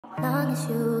long as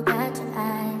you got your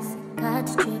eyes, got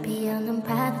your trippy on them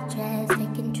private jets,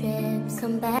 taking trips,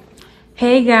 come back.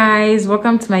 Hey guys,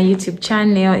 welcome to my YouTube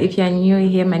channel. If you're new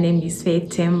here, my name is Faith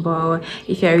Tembo.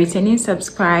 If you're a returning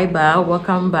subscriber,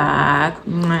 welcome back.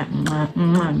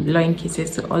 Blowing kisses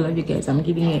to all of you guys. I'm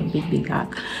giving you a big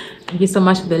hug. Thank you so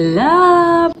much for the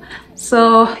love.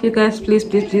 So you guys, please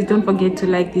don't forget to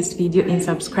like this video and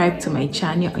subscribe to my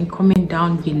channel and comment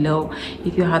down below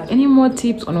if you have any more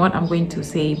tips on what I'm going to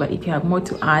say. But if you have more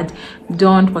to add,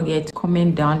 don't forget to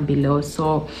comment down below.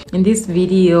 So in this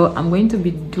video, I'm going to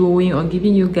be doing or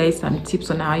giving you guys some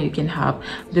tips on how you can have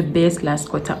the best last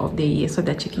quarter of the year, so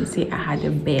that you can say I had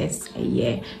the best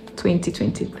year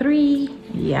 2023.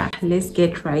 Yeah, let's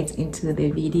get right into the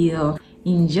video.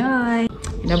 Enjoy.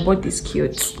 And I bought this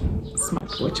cute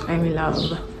smartwatch. I'm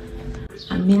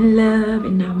in love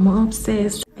and I'm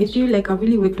obsessed. I feel like I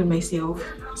really worked on myself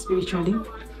spiritually,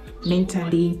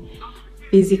 mentally,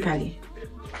 physically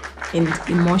and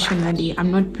emotionally.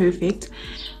 I'm not perfect,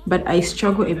 but I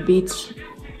struggle a bit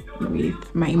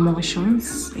with my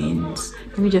emotions. And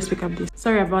let me just pick up this.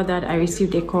 Sorry about that. I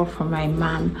received a call from my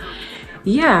mom.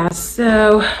 Yeah,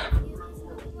 so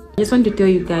I just want to tell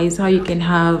you guys how you can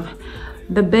have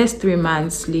the best 3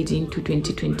 months leading to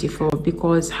 2024,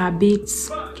 because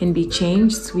habits can be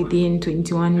changed within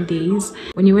 21 days.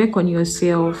 When you work on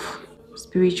yourself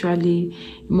spiritually,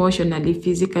 emotionally,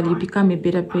 physically, become a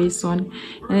better person.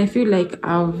 And I feel like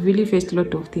I've really faced a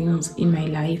lot of things in my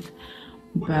life,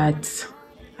 but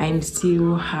I'm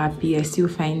still happy. I still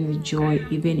find joy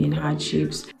even in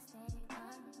hardships.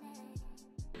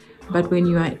 But when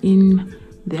you are in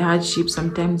the hardship,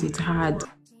 sometimes it's hard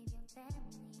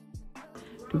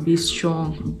to be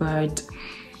strong. But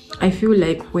I feel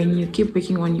like when you keep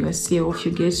working on yourself,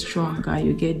 you get stronger,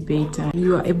 you get better,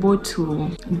 you are able to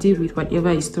deal with whatever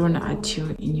is thrown at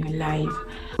you in your life.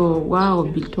 So while I'll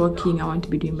be talking, I want to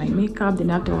be doing my makeup, then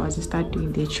afterwards I start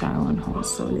doing the try on haul.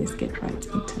 So let's get right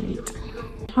into it.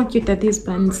 How cute are these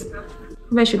bands?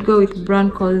 Maybe I should go with brown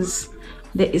because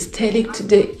the aesthetic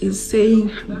today is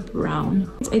saying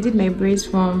brown. I did my braids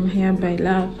from Hair by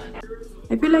Love.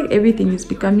 I feel like everything is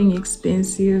becoming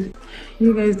expensive.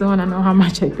 You guys don't want to know how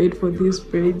much I paid for these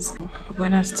braids. I'm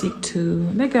gonna stick to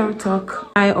the girl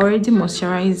talk. I already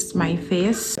moisturized my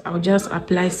face. I'll just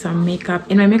apply some makeup,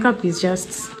 and my makeup is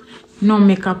just no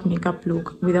makeup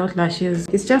look without lashes.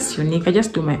 It's just unique. I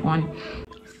just do my own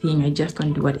thing. I just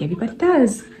don't do what everybody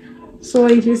does. So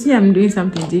if you see I'm doing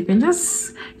something different,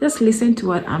 just listen to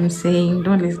what I'm saying.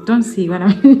 Don't see what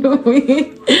I'm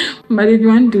doing. But if you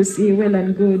want to see, well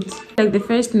and good. Like the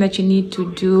first thing that you need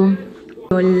to do in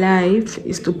your life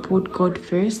is to put God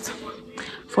first.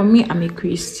 For me, I'm a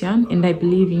Christian and I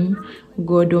believe in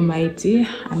God Almighty.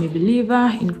 I'm a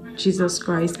believer in Jesus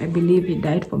Christ. I believe He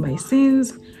died for my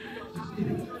sins,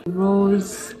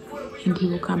 rose, and He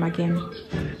will come again.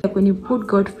 Like when you put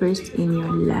God first in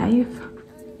your life,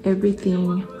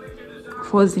 everything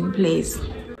falls in place.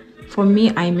 For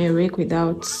me, I'm a wreck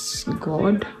without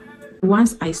God.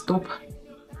 Once I stop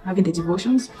having the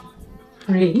devotions,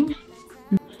 praying,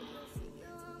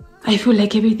 I feel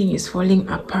like everything is falling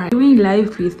apart. Doing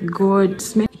life with God,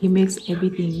 He makes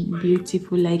everything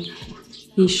beautiful. Like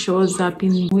He shows up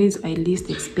in ways I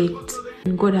least expect.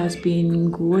 And God has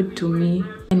been good to me,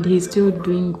 and He's still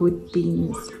doing good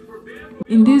things.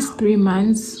 In these 3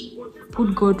 months,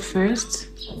 put God first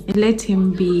and let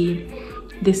Him be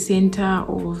the center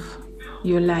of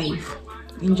your life,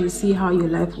 and you see how your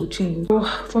life will change. So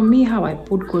for me, how I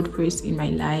put God first in my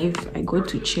life, I go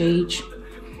to church,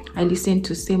 I listen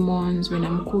to sermons when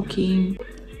I'm cooking,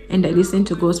 and I listen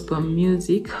to gospel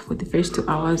music for the first 2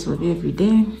 hours of every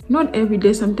day. Not every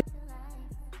day, sometimes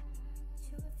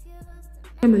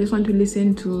I just want to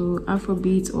listen to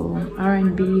Afrobeat or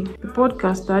R&B. The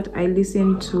podcast that I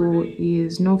listen to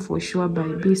is Know For Sure by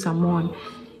B. Simone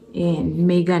and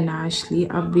Megan Ashley.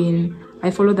 I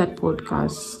follow that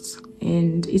podcast,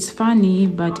 and it's funny,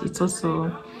 but it's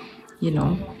also, you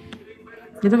know,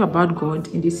 they talk about God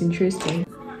and it's interesting.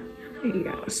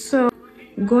 Yeah, so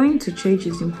going to church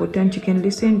is important. You can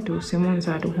listen to sermons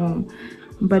at home,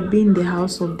 but being in the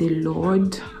house of the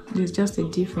Lord, there's just a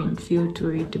different feel to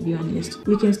it, to be honest.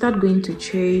 You can start going to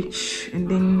church and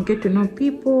then get to know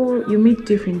people. You meet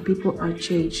different people at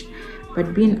church,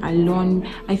 but being alone,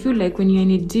 I feel like when you're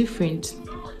in a different,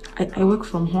 I work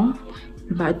from home,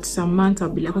 but some months I'll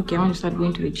be like, okay, I want to start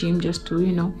going to the gym just to,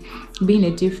 you know, be in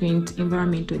a different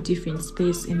environment or different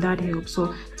space, and that helps.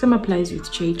 So same applies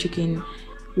with church. You can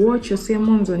watch your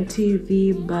sermons on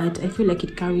TV, but I feel like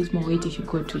it carries more weight if you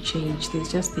go to church.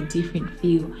 There's just a different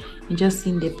feel and just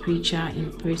seeing the preacher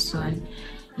in person.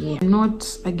 Yeah, I'm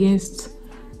not against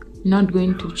not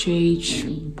going to church,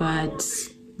 but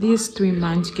these 3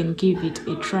 months you can give it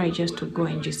a try just to go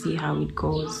and just see how it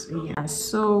goes. Yeah,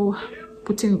 so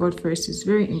putting God first is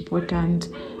very important.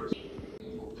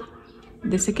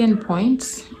 The second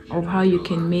point of how you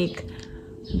can make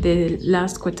the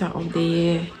last quarter of the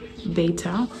year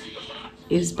better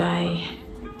is by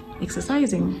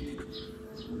exercising.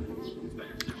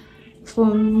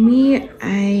 For me,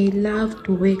 I love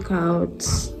to work out.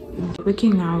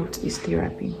 Working out is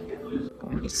therapy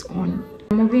on its own.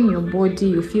 Moving your body,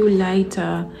 you feel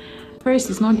lighter. First,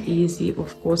 it's not easy,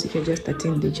 of course, if you're just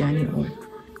starting the journey of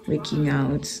working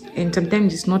out. And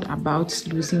sometimes it's not about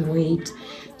losing weight,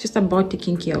 just about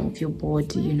taking care of your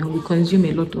body. You know, we consume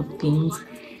a lot of things,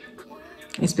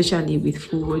 especially with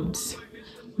foods.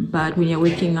 But when you're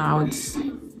working out,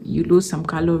 you lose some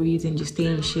calories and you stay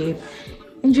in shape.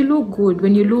 And you look good.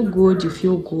 When you look good, you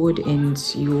feel good and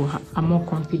you are more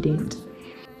confident.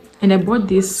 And I bought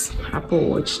this Apple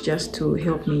Watch just to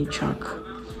help me track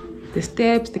the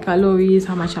steps, the calories,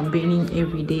 how much I'm burning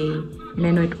every day. And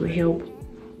I know it will help.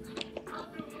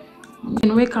 You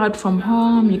can work out from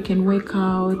home, you can work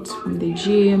out from the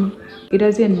gym. It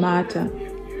doesn't matter,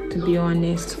 to be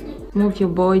honest. Move your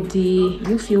body,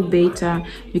 you feel better.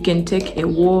 You can take a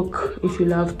walk if you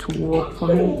love to walk. For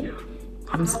me,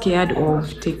 I'm scared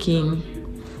of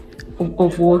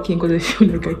walking because I feel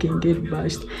like I can get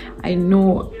bashed. I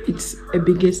know it's a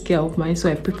biggest scare of mine, so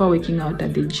I prefer working out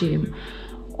at the gym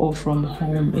or from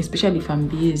home, especially if I'm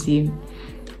busy.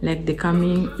 Like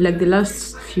the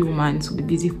last few months will be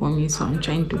busy for me, so I'm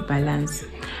trying to balance.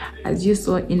 As you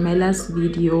saw in my last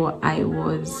video, I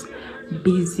was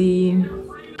busy.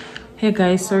 Hey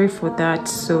guys, sorry for that.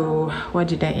 So what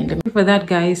did I end up for that,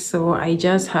 guys? So I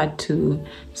just had to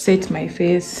set my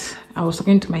face. I was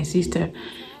talking to my sister.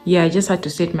 Yeah, I just had to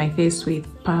set my face with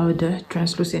powder,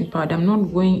 translucent powder. I'm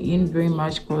not going in very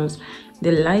much because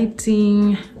the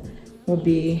lighting will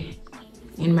be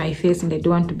in my face and I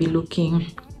don't want to be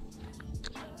looking,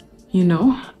 you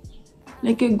know,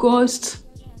 like a ghost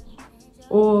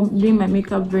or doing my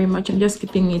makeup very much. I'm just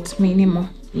keeping it minimal.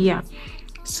 Yeah.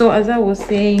 So as I was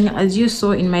saying, as you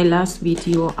saw in my last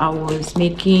video, I was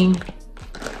meal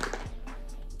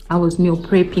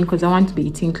prepping because I want to be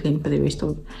eating clean for the rest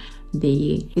of the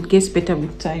year. It gets better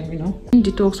with time, you know.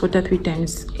 Detox water 3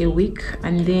 times a week,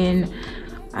 and then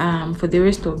for the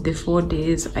rest of the 4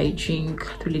 days I drink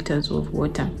 3 liters of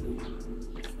water.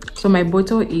 So my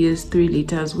bottle is 3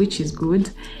 liters, which is good.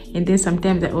 And then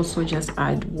sometimes I also just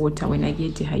add water when I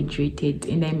get dehydrated,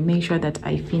 and I make sure that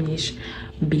I finish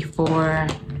before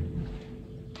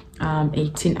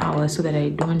 18 hours so that I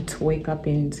don't wake up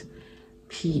and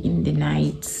pee in the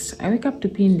night. I wake up to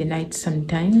pee in the night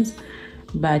sometimes,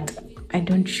 but I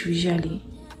don't usually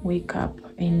wake up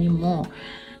anymore.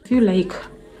 I feel like,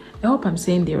 I hope I'm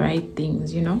saying the right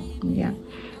things, you know. Yeah,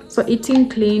 so eating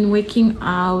clean, working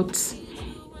out,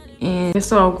 and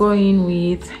so I'll go in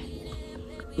with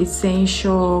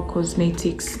essential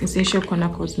corner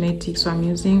cosmetics. So I'm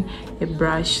using a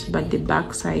brush, but the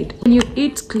back side. When you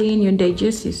eat clean, your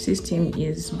digestive system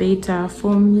is better.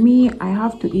 For me, I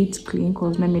have to eat clean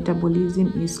because my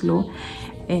metabolism is slow,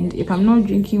 and if I'm not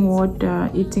drinking water,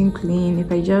 eating clean,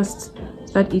 if I just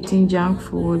start eating junk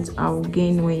foods, I'll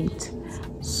gain weight.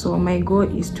 So my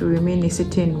goal is to remain a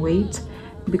certain weight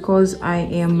because I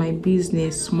am my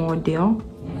business model.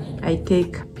 I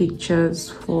take pictures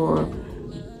for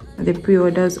the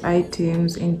pre-orders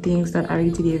items and things that are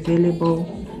readily available.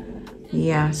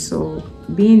 Yeah, so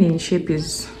being in shape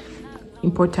is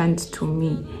important to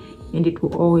me, and it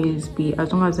will always be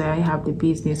as long as I have the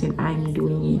business and I'm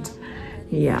doing it.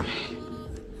 Yeah,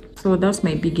 so that's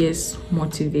my biggest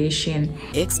motivation.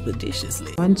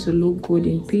 Expeditiously, I want to look good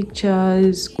in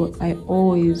pictures. I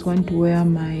always want to wear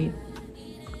my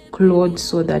clothes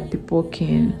so that people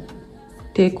can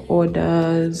take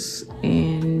orders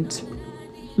and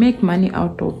make money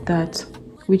out of that,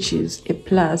 which is a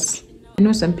plus. I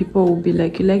know some people will be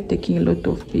like, you like taking a lot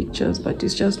of pictures, but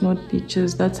it's just not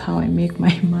pictures. That's how I make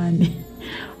my money,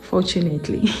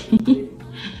 fortunately.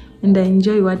 And I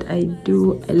enjoy what I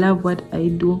do. I love what I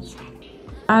do.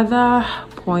 Other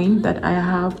point that I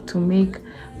have to make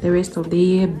the rest of the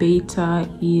year better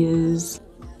is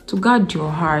to guard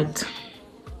your heart.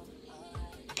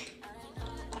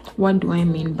 What do I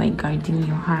mean by guarding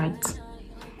your heart?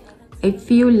 I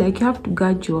feel like you have to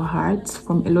guard your heart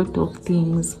from a lot of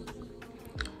things.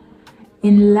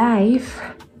 In life,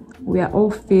 we are all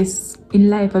faced,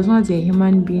 in life, as long as you're a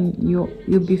human being,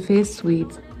 you'll be faced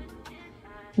with,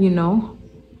 you know,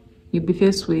 you'll be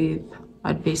faced with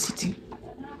adversity.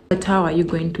 But how are you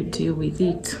going to deal with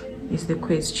it is the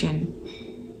question.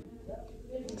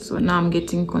 So now I'm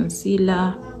getting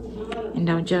concealer and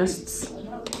I'll just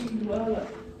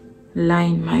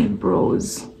line my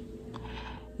brows.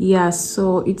 Yeah,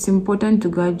 so it's important to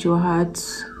guard your heart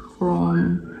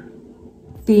from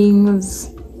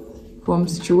things, from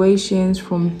situations,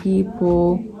 from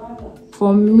people.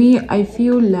 For me, I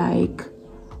feel like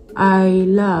I'm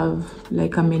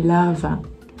a lover.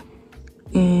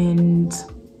 And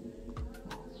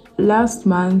last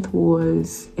month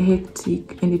was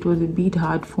hectic and it was a bit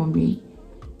hard for me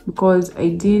because I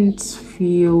didn't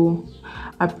feel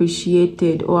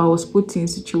appreciated, or I was put in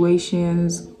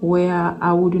situations where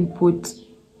I wouldn't put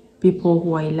people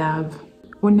who I love.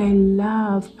 When I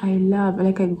love,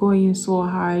 like I go in so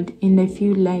hard and I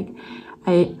feel like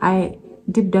I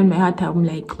deep down my heart, I'm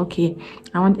like, okay,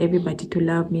 I want everybody to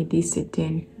love me this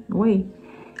certain way.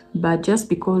 But just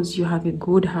because you have a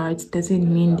good heart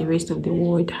doesn't mean the rest of the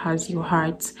world has your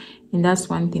heart. And that's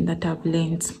one thing that I've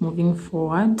learned moving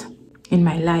forward in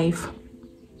my life.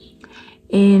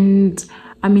 And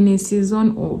I'm in a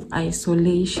season of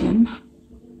isolation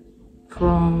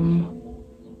from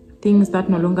things that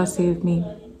no longer serve me.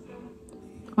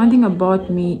 One thing about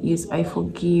me is I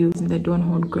forgive and I don't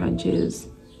hold grudges.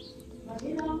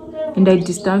 And I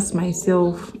distance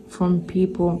myself from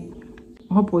people.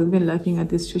 Hope was even laughing at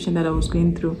the situation that I was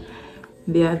going through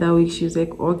the other week. She was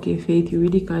like, okay, Faith, you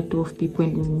really cut off people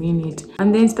and you mean it.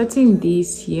 And then starting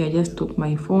this year, I just took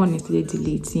my phone and started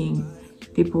deleting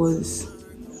people's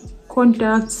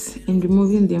contacts and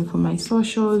removing them from my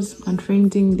socials,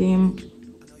 unfriending them.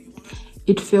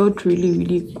 It felt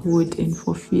really good and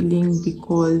fulfilling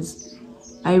because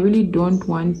I really don't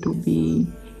want to be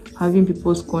having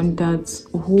people's contacts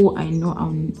who I know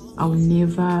I'll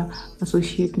never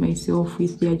associate myself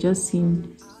with. They are just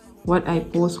seeing what I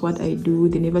post, what I do.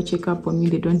 They never check up on me.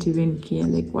 They don't even care.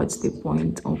 Like, what's the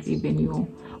point of even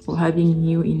of having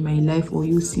you in my life or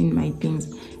you seeing my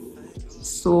things?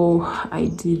 So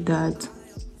I did that.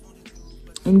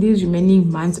 In these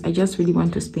remaining months, I just really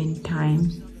want to spend time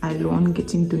alone,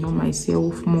 getting to know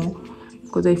myself more,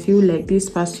 because I feel like these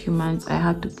past few months I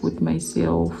had to put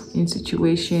myself in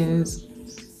situations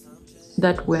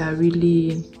that were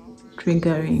really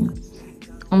triggering.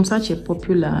 I'm such a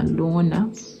popular loner,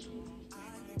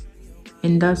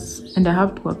 and I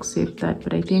have to accept that.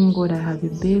 But I thank God I have a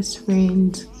best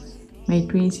friend, my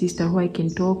twin sister, who I can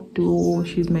talk to.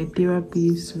 She's my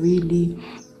therapist, really,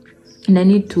 and I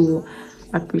need to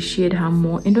appreciate her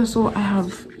more. And also I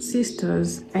have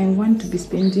sisters. I want to be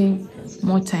spending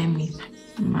more time with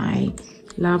my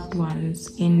loved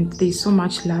ones, and there's so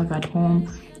much love at home.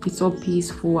 It's so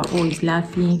peaceful. We're always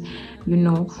laughing,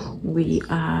 there's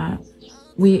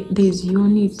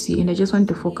unity, and I just want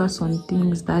to focus on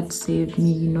things that save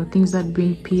me, things that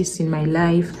bring peace in my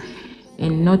life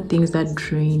and not things that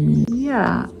drain me.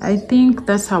 Yeah, I think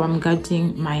that's how I'm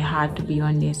guarding my heart, to be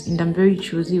honest. And I'm very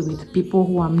choosy with people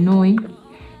who I'm knowing.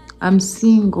 I'm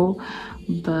single,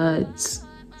 but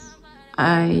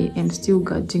I am still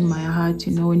guarding my heart.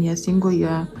 When you're single,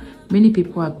 many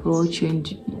people approach you,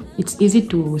 and it's easy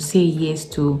to say yes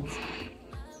to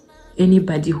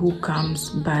anybody who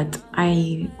comes. But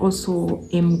I also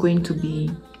am going to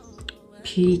be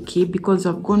picky because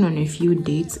I've gone on a few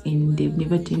dates and they've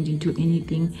never turned into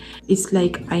anything. It's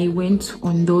like I went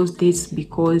on those dates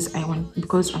because I'm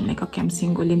like, okay, I'm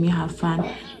single, let me have fun.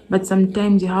 But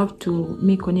sometimes you have to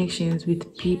make connections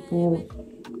with people.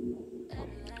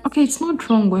 Okay, it's not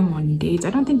wrong going on dates. I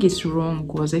don't think it's wrong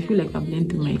because I feel like I've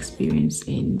learned through my experience.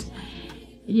 And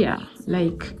yeah,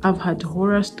 like I've had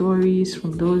horror stories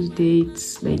from those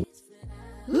dates. Like,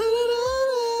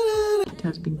 it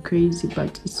has been crazy,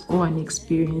 but it's all an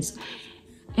experience.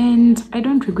 And I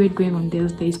don't regret going on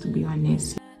those days, to be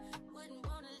honest.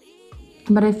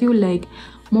 But I feel like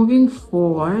moving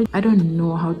forward, I don't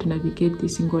know how to navigate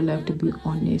this single life, to be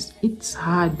honest. It's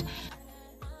hard.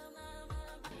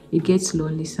 It gets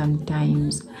lonely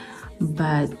sometimes.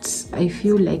 But I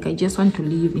feel like I just want to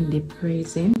live in the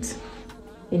present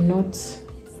and not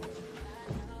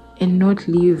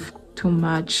live too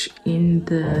much in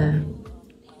the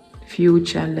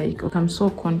future. Like, okay, I'm so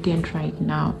content right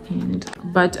now,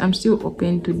 but I'm still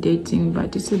open to dating,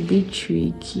 but it's a bit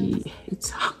tricky.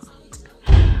 It's hard,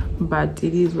 but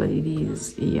it is what it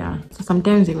is. Yeah, so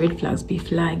sometimes the red flags be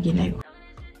flagging,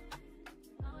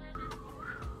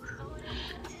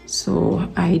 so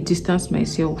I distance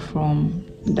myself from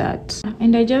that,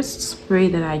 and I just pray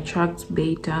that I attract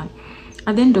better.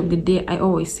 At the end of the day, I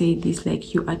always say this,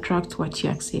 like, you attract what you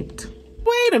accept.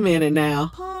 Wait a minute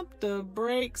now. Pump the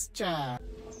brakes, child.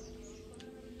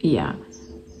 Yeah,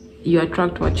 you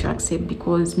attract what you accept,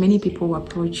 because many people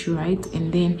approach you, right?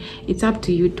 And then it's up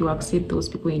to you to accept those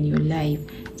people in your life.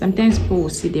 Sometimes people will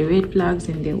see the red flags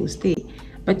and they will stay,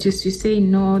 but just you say,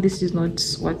 no, this is not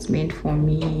what's meant for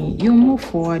me, you move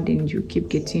forward and you keep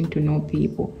getting to know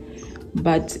people.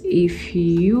 But if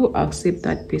you accept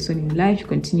that person in life, you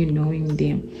continue knowing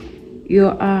them, you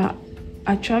are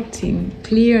attracting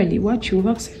clearly what you've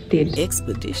accepted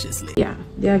expeditiously. Yeah,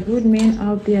 there are good men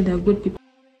out there, there are good people.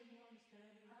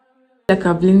 Like,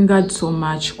 I've lingered so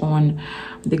much on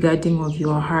the guarding of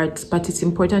your heart, but it's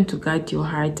important to guard your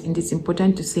heart, and it's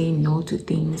important to say no to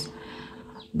things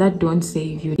that don't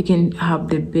save you. You can have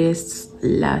the best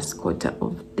last quarter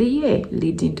of the year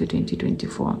leading to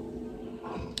 2024.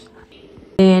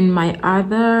 And my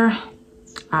other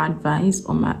advice,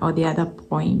 or the other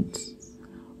point,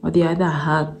 or the other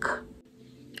hack,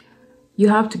 you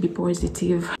have to be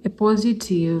positive. A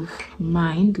positive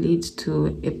mind leads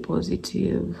to a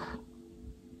positive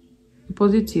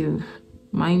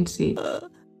mindset,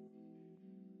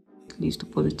 leads to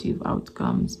positive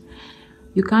outcomes.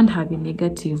 You can't have a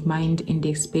negative mind and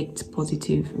expect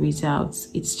positive results.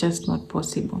 It's just not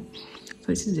possible. So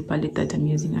this is the palette that I'm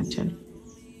using actually.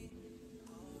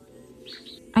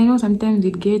 I know sometimes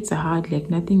it gets hard, like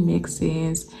nothing makes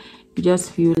sense. You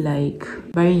just feel like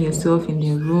burying yourself in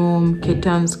the room,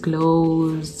 curtains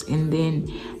closed, and then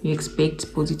you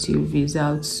expect positive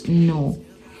results. No.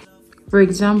 For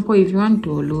example, if you want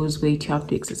to lose weight, you have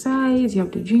to exercise, you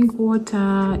have to drink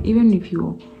water.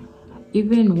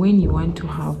 Even when you want to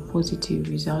have positive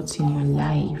results in your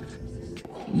life,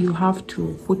 you have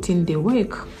to put in the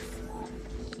work.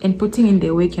 And putting in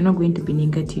the work, you're not going to be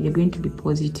negative, you're going to be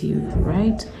positive,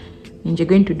 right? And you're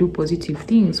going to do positive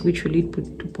things, which will lead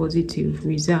to positive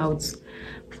results.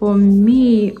 For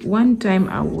me, one time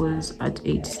I was at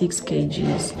 86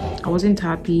 kgs. I wasn't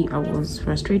happy, I was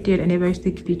frustrated, I never used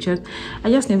to take pictures.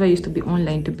 I just never used to be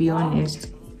online, to be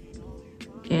honest.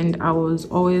 And I was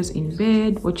always in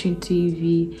bed, watching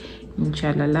TV,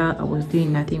 inshallah, I was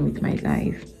doing nothing with my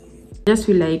life. I just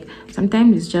feel like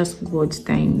sometimes it's just God's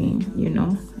timing, you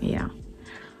know? Yeah.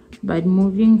 But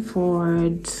moving forward, I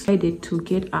decided to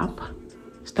get up,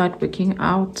 start working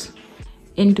out,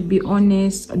 and to be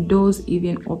honest, doors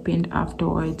even opened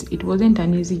afterwards. It wasn't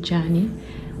an easy journey,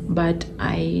 but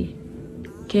I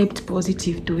kept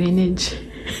positive to energy.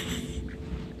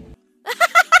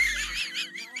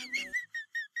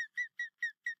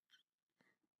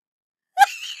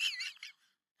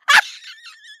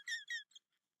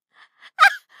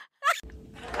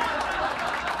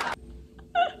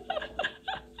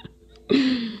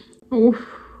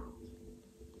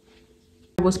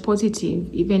 I was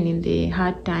positive even in the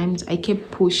hard times. I kept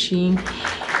pushing,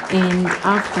 and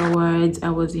afterwards I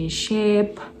was in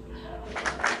shape.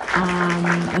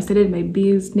 I started my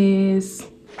business,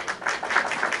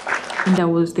 and I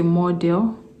was the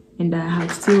model, and I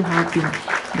have still have been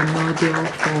the model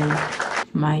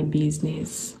for my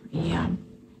business. Yeah.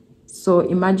 So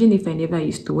imagine if I never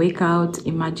used to wake out.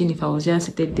 Imagine if I was just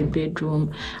seated in the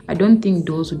bedroom. I don't think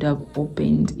doors would have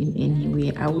opened in any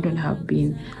way. I wouldn't have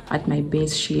been at my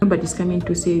best shape. Nobody's coming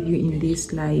to save you in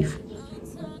this life.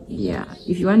 Yeah,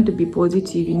 if you want to be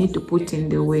positive, you need to put in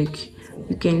the work.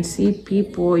 You can see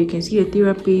people, you can see a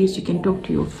therapist, you can talk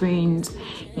to your friends,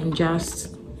 and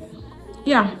just,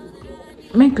 yeah,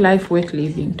 make life worth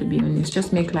living, to be honest.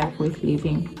 Just make life worth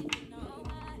living.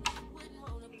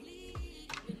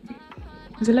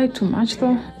 Is the light too much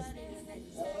though?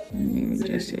 Maybe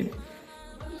just it.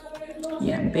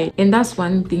 Yeah, but, and that's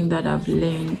one thing that I've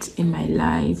learned in my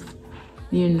life.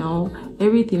 You know,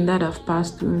 everything that I've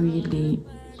passed through, really,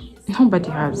 nobody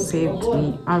has saved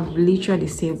me. I've literally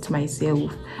saved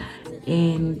myself.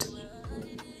 And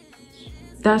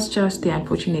that's just the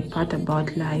unfortunate part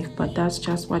about life, but that's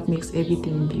just what makes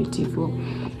everything beautiful.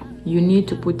 You need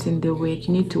to put in the work,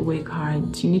 you need to work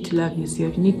hard, you need to love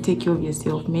yourself, you need to take care of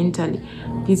yourself mentally,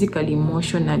 physically,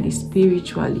 emotionally,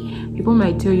 spiritually. People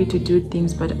might tell you to do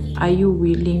things, but are you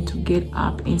willing to get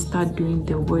up and start doing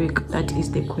the work? That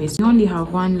is the question. You only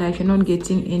have one life, you're not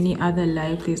getting any other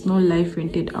life, there's no life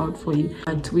rented out for you,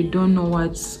 but we don't know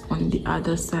what's on the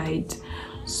other side.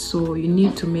 So you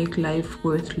need to make life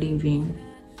worth living.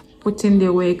 Put in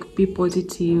the work, be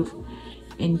positive,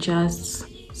 and just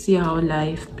see how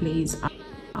life plays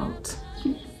out.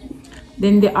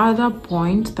 Then the other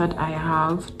point that I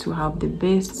have to have the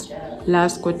best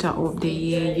last quarter of the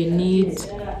year, you need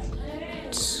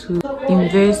to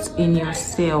invest in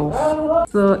yourself.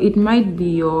 So it might be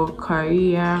your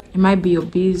career, it might be your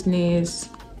business,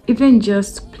 even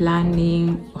just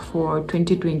planning for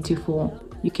 2024.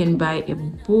 You can buy a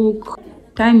book.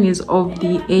 Time is of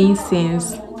the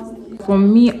essence. For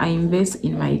me, I invest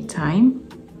in my time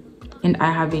and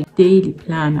I have a daily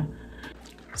planner.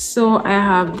 So I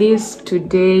have this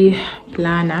today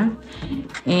planner,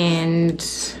 and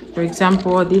for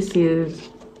example, this is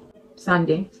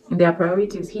Sunday, and there are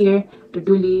priorities here,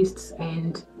 to-do lists,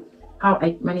 and how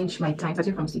I manage my time,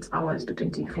 starting from 6 hours to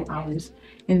 24 hours.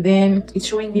 And then it's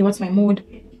showing me what's my mood,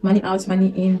 money out,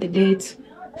 money in, the date,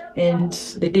 and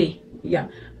the day. Yeah,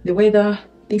 the weather,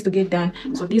 things to get done.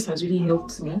 So this has really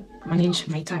helped me manage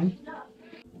my time.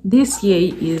 This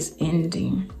year is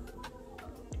ending.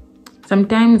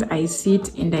 Sometimes I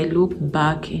sit and I look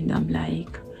back and I'm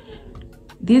like,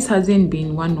 this hasn't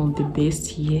been one of the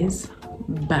best years,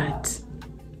 but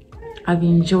I've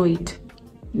enjoyed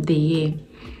the year.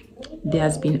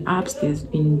 There's been ups, there's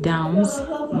been downs.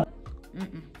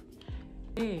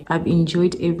 I've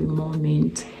enjoyed every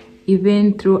moment,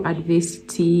 even through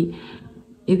adversity,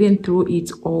 even through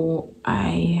it all.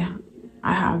 I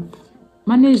have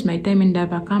managed my time and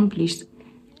I've accomplished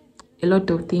a lot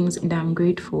of things, and I'm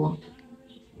grateful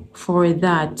for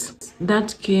that.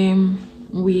 That came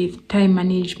with time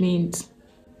management.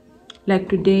 Like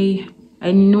today,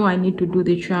 I know I need to do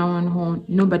the trial on home.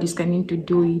 Nobody's coming to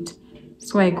do it.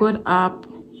 So I got up,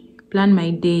 planned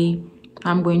my day.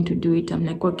 I'm going to do it. I'm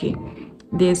like, okay,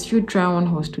 there's few trial on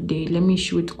hosts today. Let me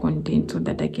shoot content so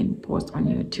that I can post on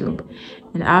YouTube.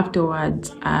 And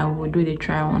afterwards, I will do the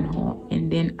trial on home,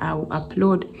 and then I will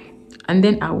upload, and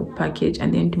then I will package,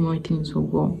 and then tomorrow things will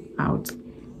go out.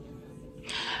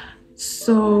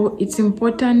 So it's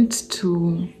important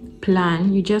to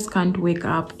plan. You just can't wake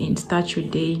up and start your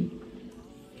day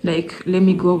like, let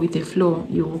me go with the flow.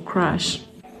 You will crash.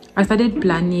 I started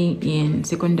planning in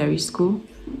secondary school.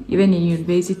 Even in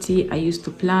university, I used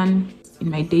to plan. In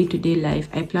my day-to-day life,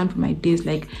 I plan for my days.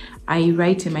 Like, I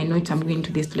write in my notes, I'm going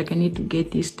to this, like, I need to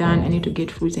get this done, I need to get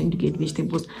fruits, I need to get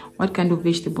vegetables. What kind of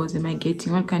vegetables am I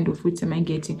getting? What kind of fruits am I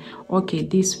getting? Okay,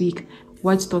 this week,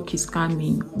 what stock is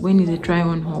coming? When is the try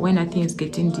on haul? When are things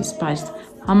getting dispatched?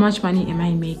 How much money am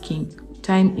I making?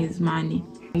 Time is money.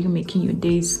 Are you making your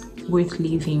days worth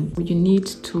living? You need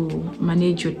to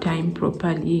manage your time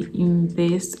properly,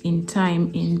 invest in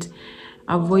time, and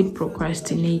avoid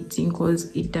procrastinating,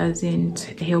 because it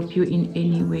doesn't help you in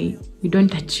any way. You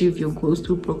don't achieve your goals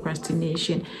through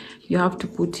procrastination. You have to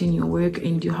put in your work,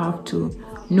 and you have to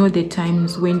know the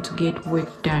times when to get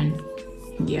work done.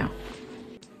 Yeah.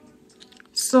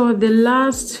 So the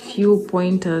last few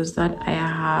pointers that I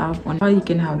have on how you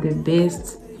can have the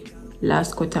best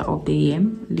last quarter of the year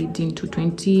leading to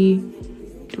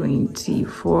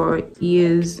 2024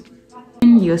 is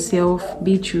yourself,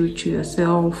 be true to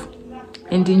yourself,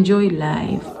 and enjoy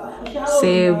life.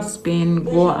 Save, spend,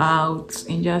 go out,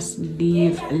 and just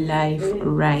live life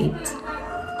right.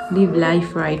 Live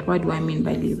life right. What do I mean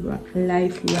by live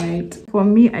life right? For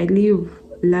me, I live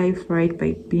life right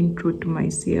by being true to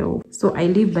myself. So I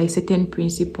live by certain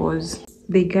principles.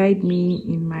 They guide me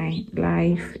in my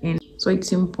life, and so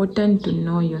it's important to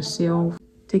know yourself.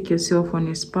 Take yourself on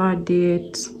a spa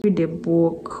date, read a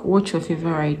book, watch your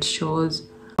favorite shows.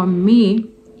 For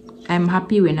me, I'm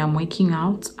happy when I'm working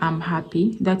out. I'm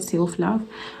happy. That's self-love.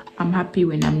 I'm happy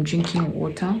when I'm drinking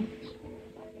water.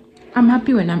 I'm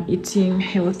happy when I'm eating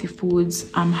healthy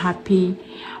foods. I'm happy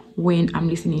when I'm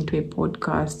listening to a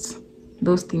podcast.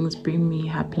 Those things bring me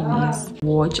happiness.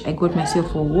 Watch. I got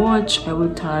myself a watch. I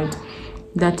worked hard.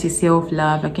 That is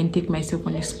self-love. I can take myself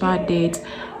on a spa date.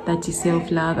 That is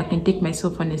self-love. I can take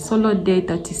myself on a solo date.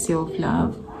 That is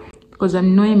self-love. Because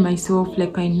I'm knowing myself,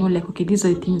 like I know, like, okay, these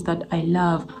are the things that I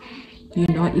love. You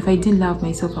know, if I didn't love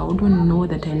myself, I wouldn't know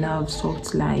that I love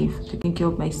soft life, taking care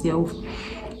of myself.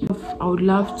 I would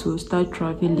love to start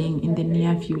traveling in the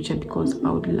near future, because I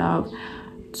would love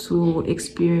to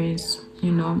experience,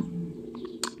 you know,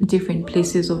 different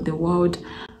places of the world.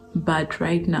 But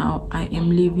right now, I am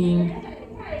living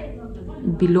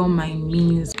below my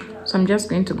means. So I'm just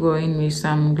going to go in with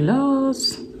some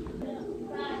gloss.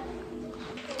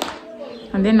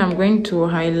 And then I'm going to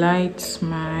highlight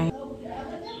my...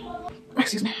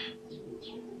 Excuse me.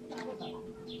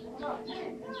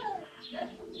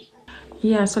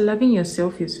 Yeah, so loving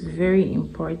yourself is very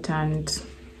important.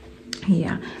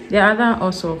 Yeah, there are other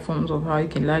also forms of how you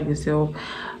can love yourself,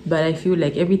 but I feel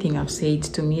like everything I've said,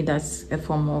 to me, that's a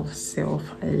form of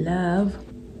self-love.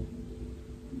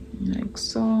 Like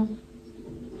so.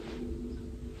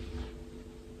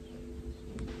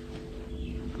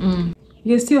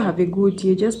 You still have a good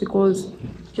year. Just because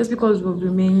we've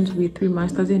remained with 3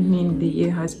 months doesn't mean the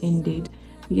year has ended.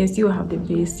 You can still have the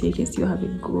best year. You can still have a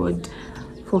good,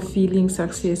 fulfilling,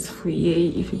 successful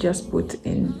year if you just put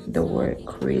in the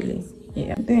work, really.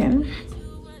 Yeah. Then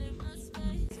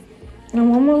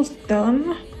I'm almost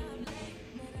done.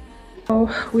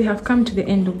 Oh, we have come to the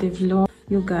end of the vlog.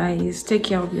 You guys, take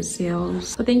care of yourselves.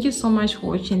 So thank you so much for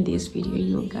watching this video,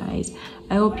 you guys.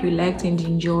 I hope you liked and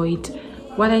enjoyed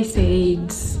what I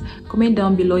said. Comment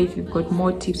down below if you've got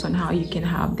more tips on how you can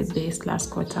have the best last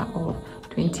quarter of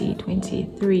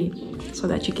 2023, so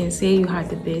that you can say you had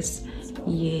the best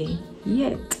year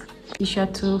yet. Be sure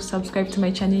to subscribe to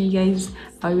my channel, you guys.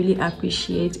 I really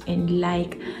appreciate, and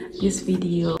like this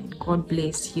video. God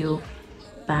bless you.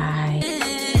 Bye.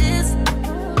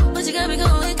 But you got me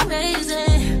going crazy.